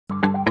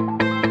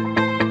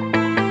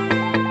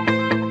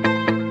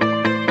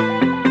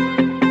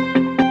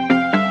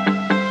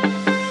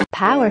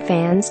Power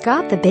fans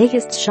got the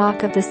biggest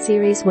shock of the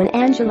series when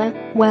Angela,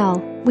 well,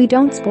 we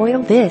don't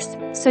spoil this,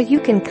 so you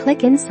can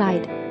click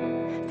inside.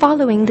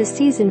 Following the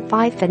season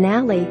 5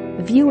 finale,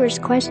 viewers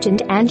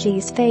questioned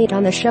Angie's fate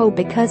on the show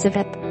because of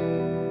Ep.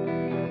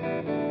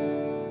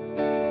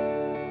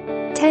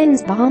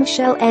 10's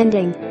bombshell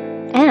ending.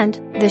 And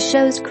the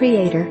show's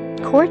creator,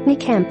 Courtney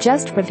Kemp,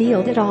 just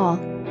revealed it all.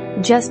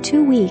 Just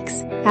 2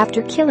 weeks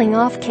after killing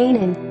off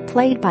Kanan,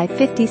 played by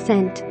 50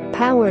 Cent,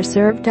 Power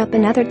served up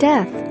another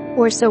death,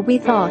 or so we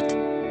thought.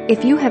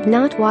 If you have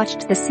not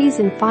watched the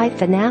season 5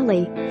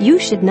 finale, you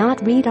should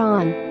not read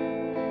on.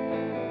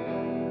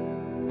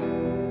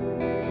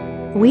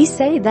 We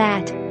say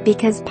that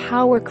because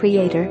Power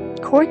creator,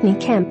 Courtney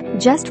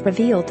Kemp, just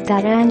revealed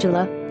that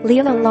Angela,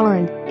 Leela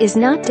Lauren, is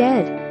not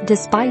dead,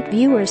 despite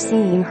viewers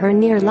seeing her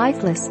near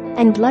lifeless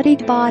and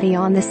bloodied body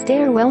on the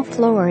stairwell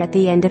floor at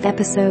the end of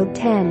episode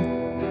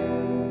 10.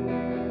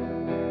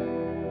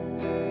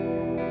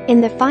 In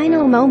the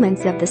final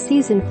moments of the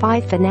season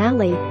 5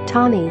 finale,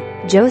 Tommy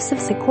Joseph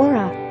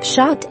Sikora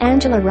shot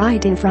Angela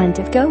right in front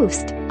of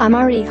ghost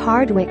Amari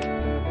Hardwick.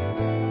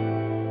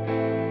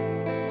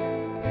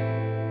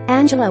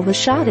 Angela was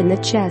shot in the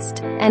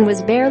chest and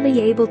was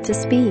barely able to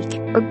speak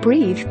or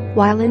breathe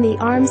while in the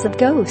arms of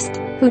Ghost,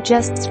 who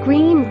just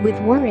screamed with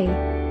worry.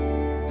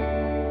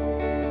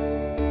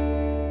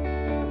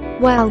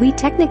 While we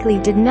technically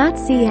did not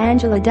see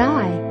Angela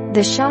die,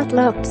 the shot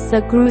looked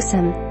so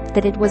gruesome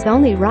that it was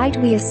only right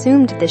we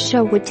assumed the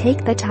show would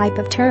take that type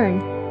of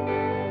turn.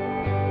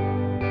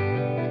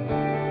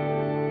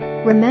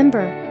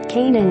 Remember,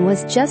 Kanan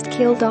was just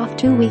killed off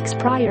 2 weeks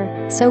prior,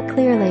 so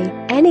clearly,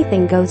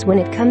 anything goes when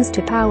it comes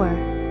to Power.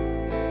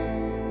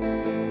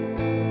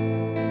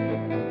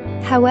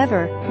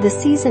 However, the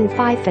season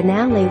 5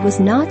 finale was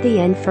not the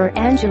end for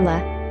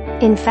Angela.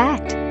 In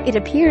fact, it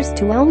appears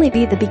to only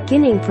be the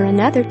beginning for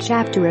another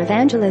chapter of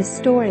Angela's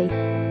story.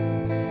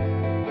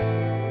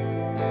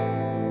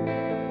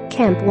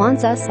 Kemp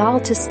wants us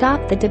all to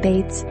stop the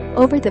debates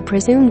over the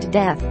presumed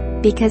death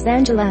because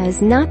Angela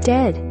is not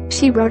dead,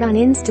 she wrote on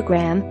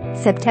Instagram,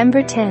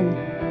 September 10.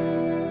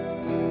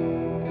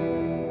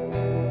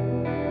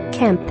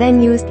 Kemp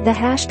then used the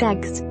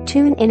hashtags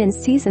 #TuneIn and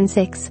Season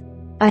 6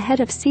 ahead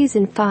of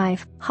Season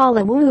 5,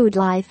 Hollywood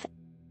Life.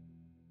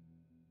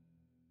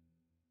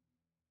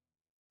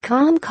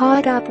 Com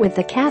caught up with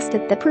the cast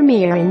at the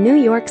premiere in New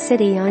York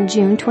City on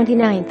June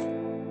 29.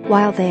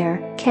 While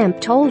there, Kemp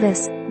told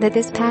us that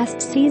this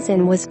past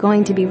season was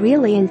going to be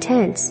really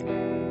intense.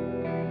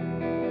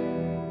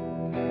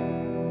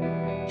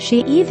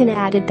 She even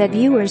added that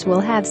viewers will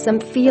have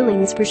some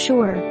feelings for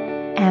sure.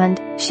 And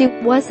she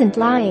wasn't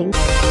lying.